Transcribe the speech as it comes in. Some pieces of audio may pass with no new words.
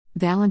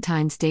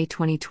Valentine's Day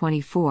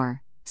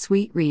 2024,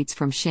 Sweet Reads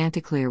from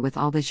Chanticleer with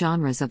all the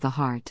genres of the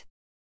heart.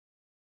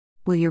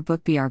 Will your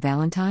book be our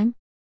Valentine?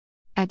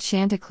 At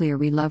Chanticleer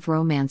we love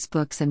romance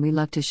books and we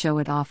love to show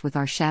it off with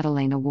our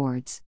Chatelaine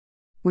Awards.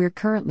 We're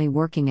currently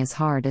working as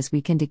hard as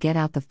we can to get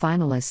out the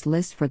finalist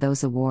list for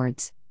those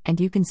awards, and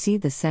you can see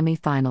the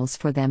semi-finals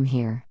for them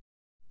here.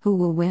 Who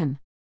will win?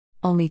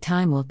 Only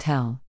time will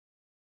tell.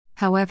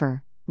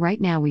 However,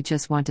 right now we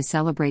just want to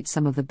celebrate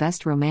some of the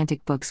best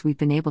romantic books we've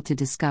been able to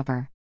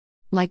discover.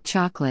 Like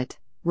chocolate,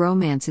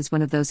 romance is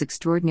one of those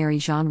extraordinary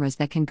genres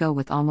that can go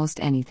with almost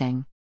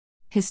anything.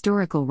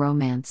 Historical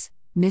romance,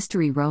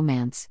 mystery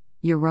romance,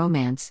 your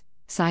romance,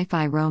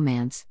 sci-fi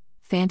romance,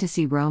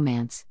 fantasy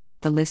romance,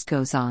 the list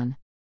goes on.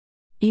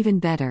 Even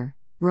better,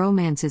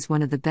 romance is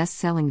one of the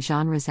best-selling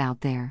genres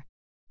out there.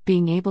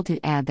 Being able to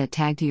add that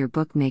tag to your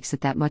book makes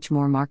it that much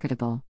more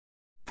marketable.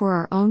 For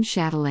our own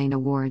Chatelaine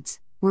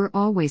Awards, we're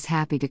always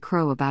happy to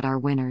crow about our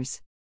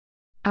winners.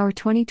 Our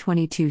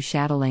 2022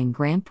 Chatelaine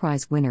Grand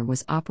Prize winner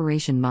was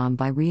Operation Mom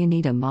by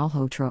Rianita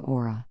Malhotra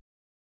Ora.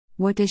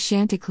 What does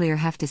Chanticleer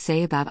have to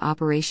say about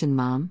Operation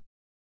Mom?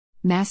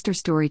 Master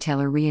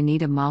storyteller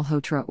Rianita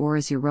Malhotra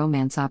Ora's Your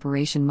Romance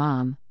Operation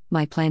Mom,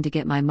 my plan to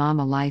get my mom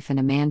a life, and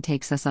a man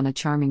takes us on a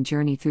charming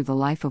journey through the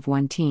life of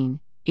one teen,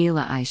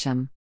 Ela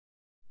Isham.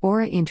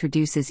 Ora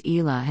introduces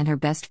Ela and her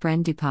best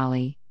friend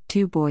Dipali,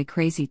 two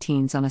boy-crazy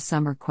teens on a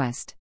summer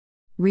quest.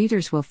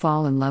 Readers will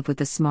fall in love with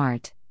the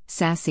smart,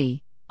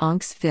 sassy,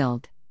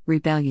 angst-filled,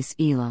 rebellious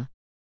Ela.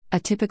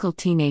 A typical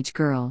teenage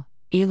girl,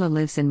 Ela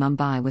lives in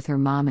Mumbai with her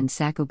mom and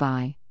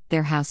Sakubai,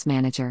 their house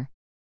manager.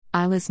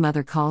 Ela's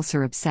mother calls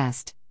her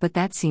obsessed, but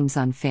that seems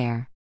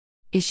unfair.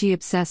 Is she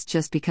obsessed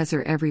just because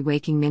her every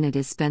waking minute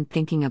is spent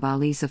thinking of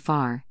Ali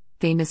Zafar,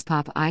 famous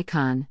pop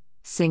icon,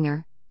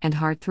 singer, and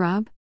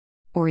heartthrob?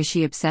 Or is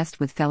she obsessed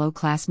with fellow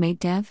classmate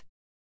Dev?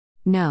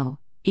 No,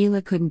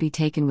 Ela couldn't be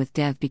taken with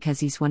Dev because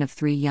he's one of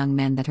three young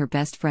men that her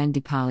best friend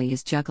Dipali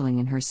is juggling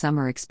in her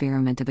summer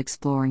experiment of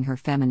exploring her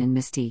feminine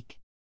mystique.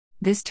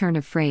 This turn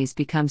of phrase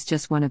becomes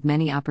just one of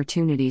many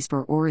opportunities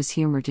for Ora's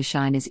humor to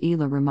shine as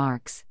Ela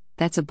remarks,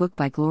 "That's a book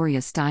by Gloria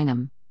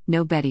Steinem,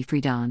 no Betty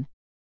Friedan."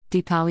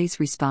 Dipali's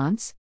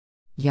response?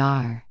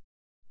 Yar.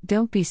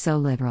 Don't be so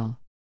literal.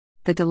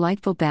 The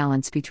delightful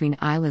balance between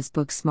Ila's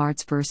book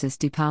smarts versus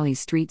Dipali's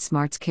street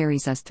smarts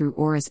carries us through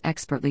Ora's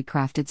expertly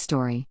crafted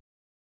story.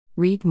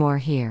 Read more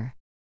here.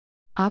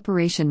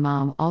 Operation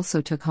Mom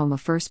also took home a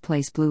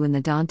first-place blue in the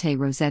Dante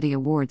Rossetti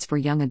Awards for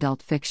Young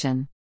Adult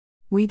Fiction.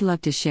 We'd love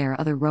to share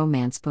other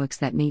romance books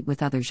that meet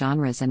with other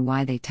genres and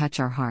why they touch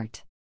our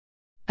heart.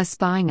 A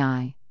Spying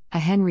Eye, a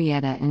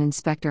Henrietta and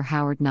Inspector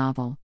Howard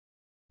novel.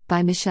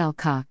 By Michelle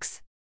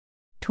Cox.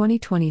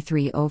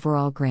 2023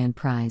 Overall Grand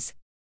Prize.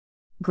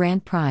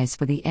 Grand Prize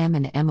for the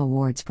M&M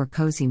Awards for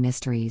Cozy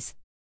Mysteries.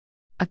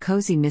 A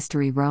Cozy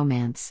Mystery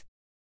Romance.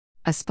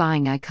 A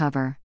Spying Eye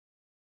cover.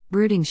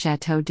 Brooding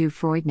Château du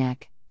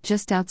Froidnec,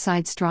 just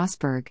outside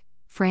Strasbourg,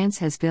 France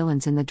has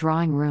villains in the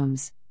drawing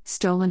rooms,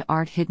 stolen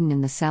art hidden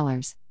in the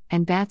cellars,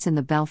 and bats in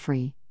the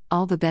belfry,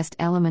 all the best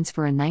elements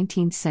for a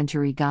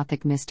 19th-century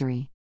Gothic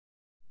mystery.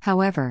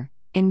 However,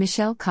 in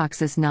Michelle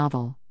Cox's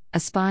novel, A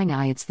Spying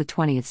Eye, it's the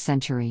 20th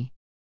century.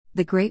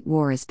 The Great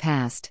War is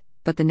past,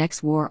 but the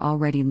next war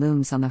already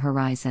looms on the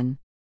horizon.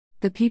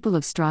 The people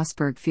of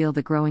Strasbourg feel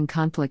the growing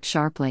conflict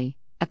sharply,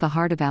 at the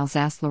heart of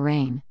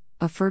Alsace-Lorraine,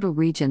 a fertile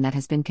region that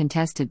has been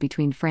contested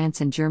between France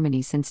and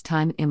Germany since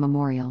time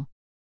immemorial.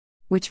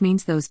 Which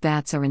means those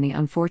bats are in the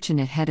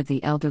unfortunate head of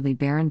the elderly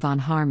Baron von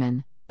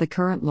Harman, the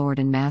current lord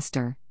and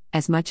master,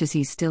 as much as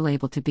he's still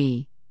able to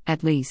be,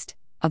 at least,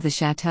 of the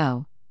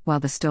chateau, while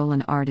the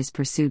stolen art is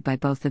pursued by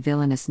both the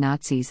villainous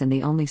Nazis and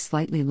the only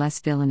slightly less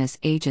villainous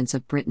agents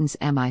of Britain's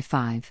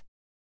MI5.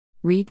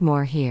 Read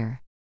more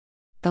here.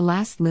 The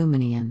Last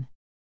Luminian.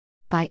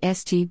 By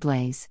S.G.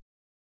 Blaze.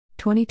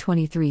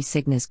 2023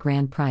 Cygnus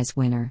Grand Prize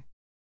winner.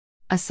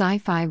 A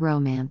Sci-Fi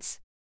Romance.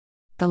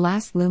 The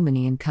Last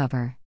Luminian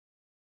cover.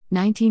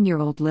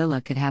 19-year-old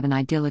Lila could have an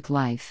idyllic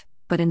life,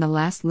 but in The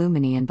Last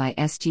Luminian by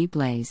S.G.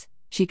 Blaze,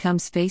 she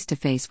comes face to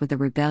face with a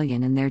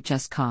rebellion and their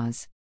just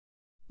cause.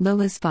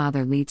 Lila's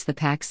father leads the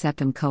Pax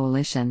Septim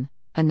Coalition,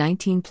 a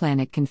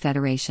 19-planet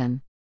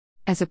confederation.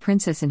 As a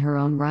princess in her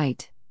own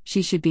right,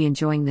 she should be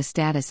enjoying the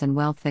status and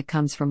wealth that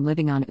comes from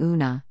living on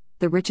Una,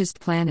 the richest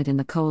planet in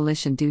the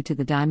coalition due to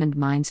the diamond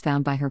mines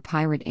found by her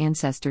pirate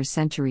ancestors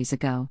centuries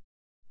ago.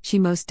 She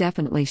most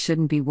definitely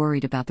shouldn't be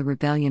worried about the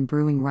rebellion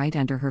brewing right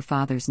under her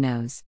father's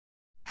nose.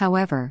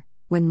 However,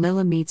 when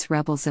Lila meets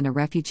rebels in a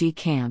refugee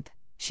camp,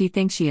 she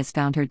thinks she has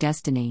found her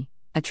destiny,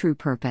 a true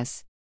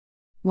purpose.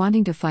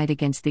 Wanting to fight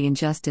against the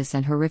injustice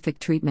and horrific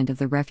treatment of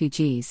the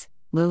refugees,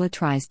 Lila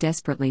tries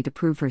desperately to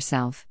prove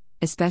herself,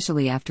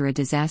 especially after a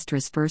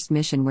disastrous first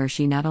mission where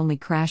she not only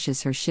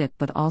crashes her ship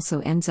but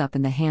also ends up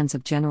in the hands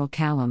of General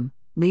Callum,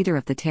 leader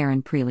of the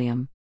Terran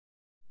Prelium.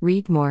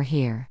 Read more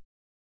here.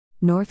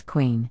 North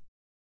Queen.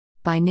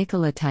 By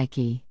Nicola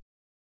Tyche.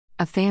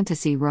 A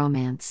Fantasy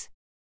Romance.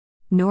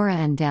 Nora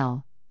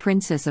Endel,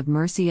 Princess of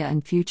Mercia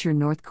and future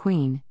North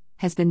Queen,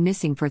 has been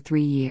missing for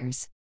 3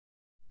 years.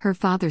 Her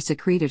father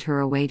secreted her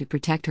away to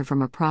protect her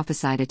from a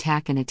prophesied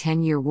attack in a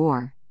 10-year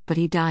war, but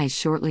he dies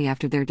shortly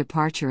after their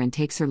departure and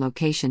takes her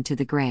location to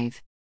the grave.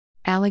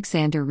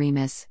 Alexander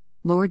Remus,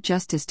 Lord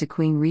Justice to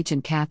Queen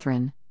Regent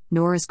Catherine,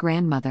 Nora's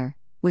grandmother,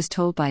 was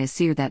told by a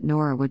seer that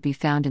Nora would be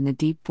found in the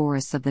deep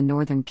forests of the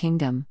northern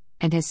kingdom,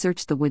 and has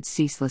searched the woods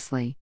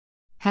ceaselessly.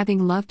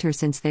 Having loved her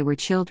since they were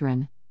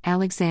children,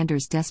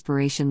 Alexander's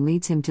desperation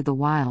leads him to the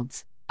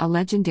wilds, a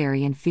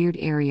legendary and feared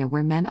area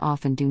where men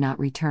often do not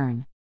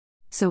return.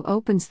 So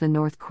opens the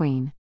North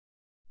Queen.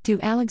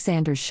 To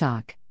Alexander's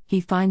shock,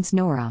 he finds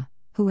Nora,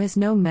 who has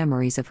no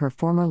memories of her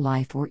former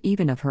life or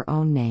even of her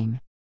own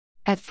name.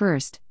 At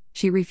first,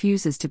 she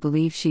refuses to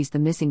believe she's the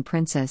missing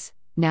princess,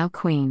 now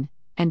queen,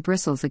 and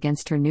bristles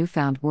against her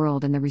newfound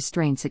world and the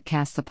restraints it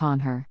casts upon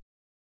her.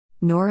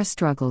 Nora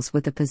struggles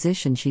with a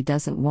position she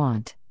doesn't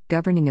want,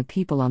 governing a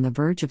people on the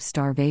verge of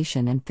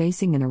starvation and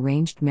facing an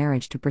arranged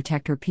marriage to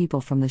protect her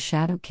people from the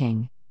Shadow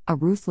King, a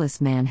ruthless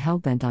man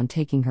hell-bent on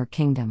taking her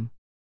kingdom.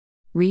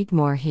 Read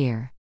more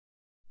here.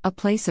 A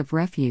Place of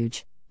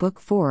Refuge, Book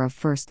 4 of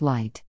First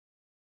Light.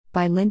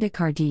 By Linda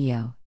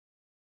Cardillo.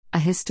 A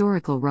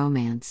historical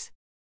romance.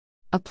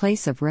 A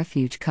Place of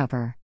Refuge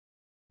cover.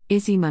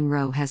 Izzy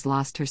Monroe has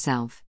lost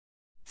herself.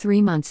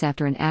 3 months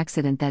after an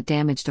accident that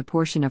damaged a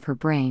portion of her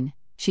brain,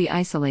 she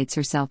isolates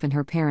herself in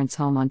her parents'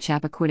 home on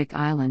Chappaquiddick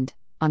Island,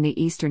 on the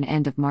eastern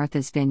end of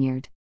Martha's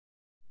Vineyard.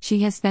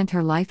 She has spent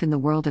her life in the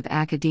world of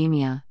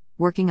academia,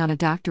 working on a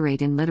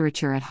doctorate in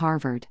literature at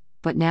Harvard,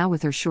 but now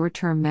with her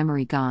short-term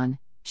memory gone,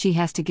 she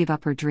has to give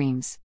up her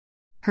dreams.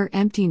 Her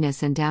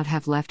emptiness and doubt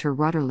have left her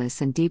rudderless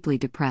and deeply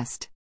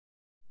depressed.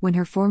 When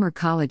her former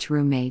college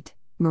roommate,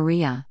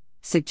 Maria,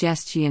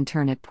 suggests she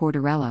intern at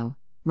Portorello,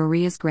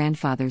 Maria's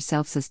grandfather's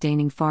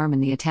self-sustaining farm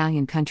in the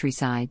Italian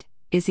countryside,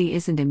 Izzy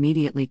isn't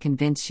immediately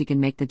convinced she can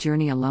make the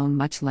journey alone,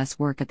 much less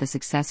work at the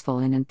successful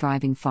and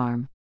thriving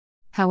farm.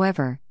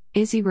 However,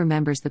 Izzy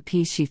remembers the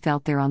peace she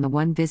felt there on the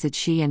one visit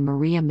she and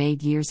Maria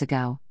made years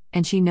ago,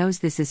 and she knows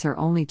this is her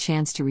only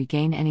chance to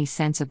regain any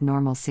sense of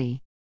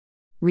normalcy.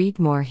 Read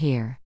more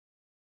here.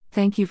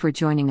 Thank you for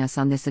joining us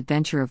on this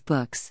adventure of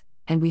books,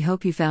 and we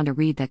hope you found a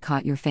read that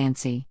caught your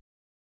fancy.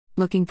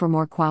 Looking for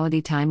more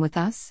quality time with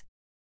us?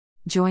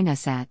 Join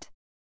us at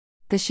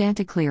the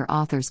Chanticleer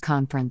Authors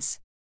Conference.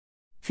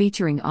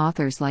 Featuring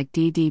authors like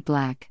D.D.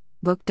 Black,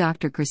 Book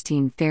Dr.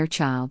 Christine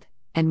Fairchild,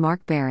 and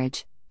Mark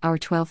Barrage, our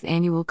 12th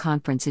annual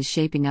conference is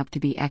shaping up to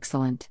be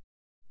excellent.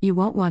 You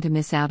won't want to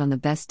miss out on the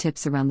best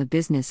tips around the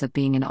business of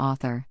being an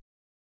author.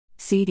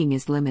 Seating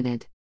is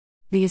limited.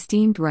 The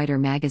esteemed Writer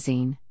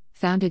magazine,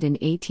 founded in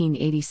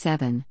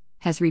 1887,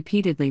 has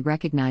repeatedly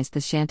recognized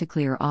the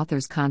Chanticleer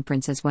Authors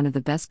Conference as one of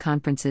the best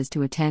conferences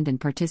to attend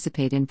and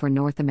participate in for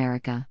North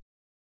America.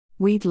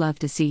 We'd love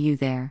to see you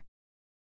there.